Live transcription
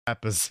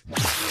Rappers.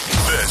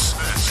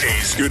 This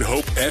is Good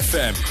Hope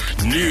FM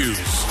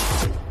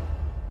News.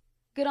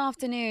 Good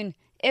afternoon.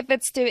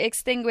 Efforts to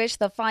extinguish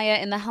the fire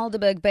in the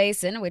Helderberg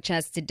basin, which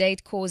has to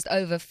date caused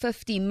over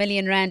 50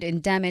 million rand in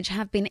damage,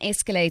 have been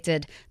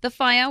escalated. The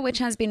fire, which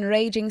has been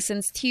raging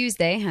since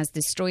Tuesday, has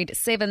destroyed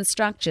 7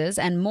 structures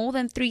and more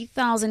than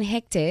 3,000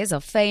 hectares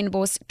of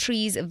fynbos,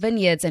 trees,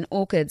 vineyards and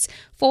orchards.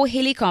 4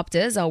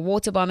 helicopters are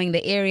waterbombing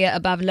the area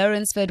above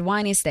Lawrenceford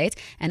Wine Estate,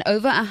 and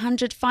over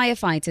 100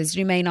 firefighters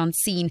remain on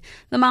scene.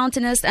 The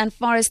mountainous and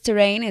forest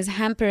terrain is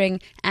hampering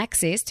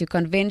access to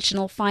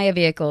conventional fire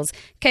vehicles.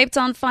 Cape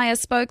Town Fire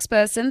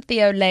spokesperson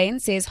Theo Lane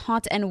says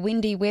hot and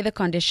windy weather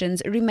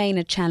conditions remain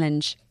a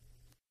challenge.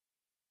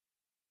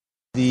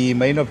 The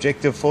main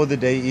objective for the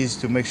day is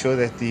to make sure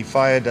that the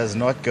fire does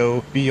not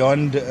go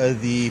beyond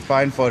the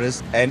pine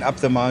forest and up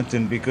the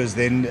mountain, because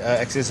then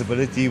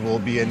accessibility will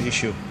be an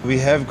issue. We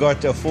have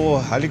got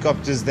 4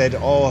 helicopters that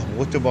are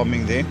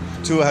waterbombing there.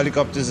 2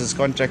 helicopters is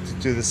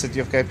contracted to the City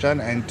of Cape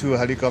Town and 2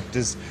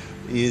 helicopters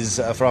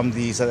is from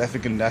the South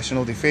African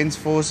National Defence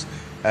Force,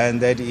 and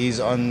that is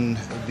on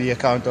the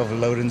account of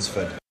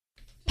Lawrenceford.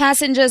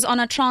 Passengers on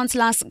a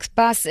Translusk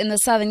bus in the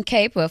Southern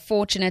Cape were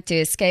fortunate to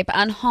escape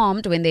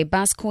unharmed when their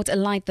bus caught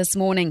alight this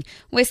morning.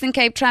 Western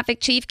Cape Traffic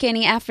Chief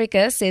Kenny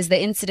Africa says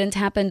the incident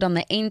happened on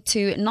the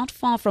N2 not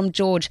far from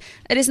George.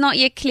 It is not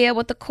yet clear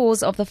what the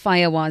cause of the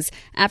fire was.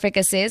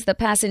 Africa says the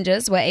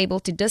passengers were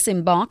able to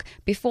disembark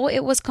before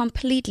it was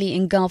completely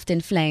engulfed in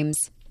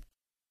flames.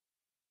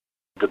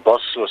 The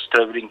bus was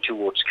travelling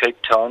towards Cape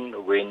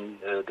Town when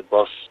the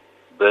bus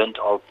burnt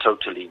out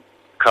totally.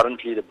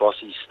 Currently, the bus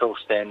is still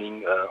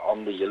standing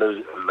on the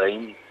yellow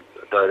lane,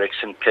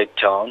 direction Cape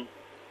Town,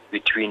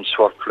 between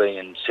Swartklei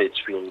and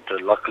Sedgefield.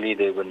 Luckily,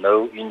 there were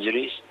no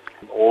injuries.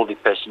 All the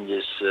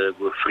passengers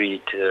were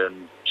freed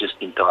just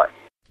in time.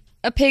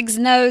 A pig's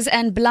nose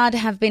and blood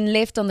have been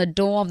left on the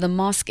door of the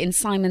mosque in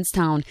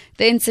Simonstown.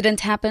 The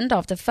incident happened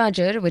after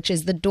Fajr, which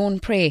is the dawn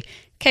prayer.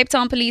 Cape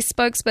Town Police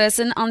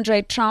spokesperson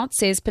Andre Trout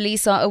says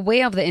police are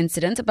aware of the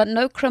incident, but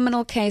no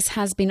criminal case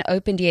has been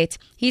opened yet.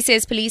 He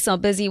says police are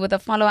busy with a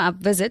follow-up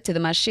visit to the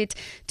masjid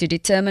to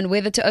determine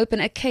whether to open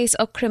a case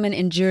of crimen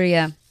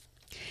injuria.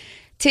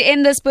 To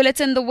end this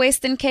bulletin, the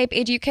Western Cape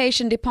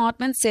Education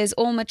Department says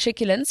all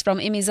matriculants from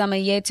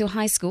Imizama Yetu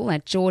High School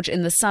at George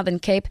in the Southern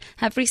Cape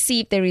have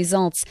received their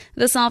results.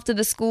 This after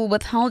the school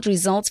withheld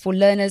results for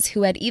learners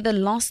who had either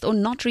lost or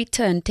not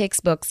returned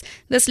textbooks.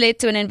 This led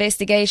to an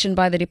investigation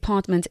by the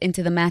department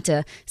into the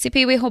matter.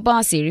 Sipiwe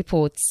Hobasi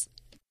reports.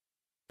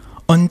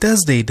 On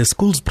Thursday, the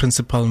school's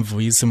principal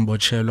Mvuyisi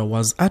Mbochelo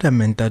was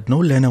adamant that no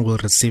learner will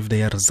receive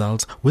their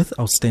results with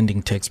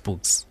outstanding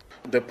textbooks.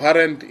 The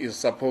parent is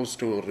supposed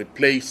to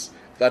replace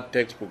that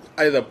textbook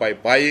either by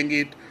buying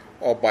it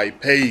or by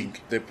paying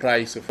the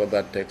price for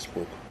that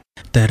textbook.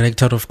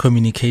 Director of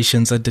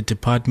Communications at the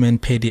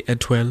department, Paddy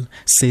Etwell,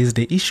 says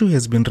the issue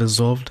has been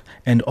resolved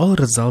and all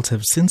results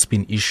have since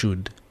been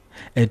issued.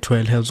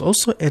 Etwell has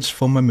also urged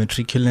former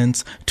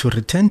matriculants to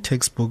return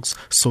textbooks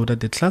so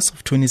that the class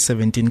of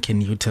 2017 can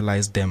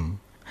utilize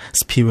them.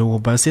 Spiwe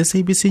Wobasi,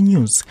 SABC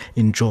News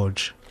in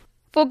George.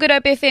 For Good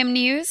Hope FM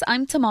News,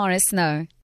 I'm Tamara Snow.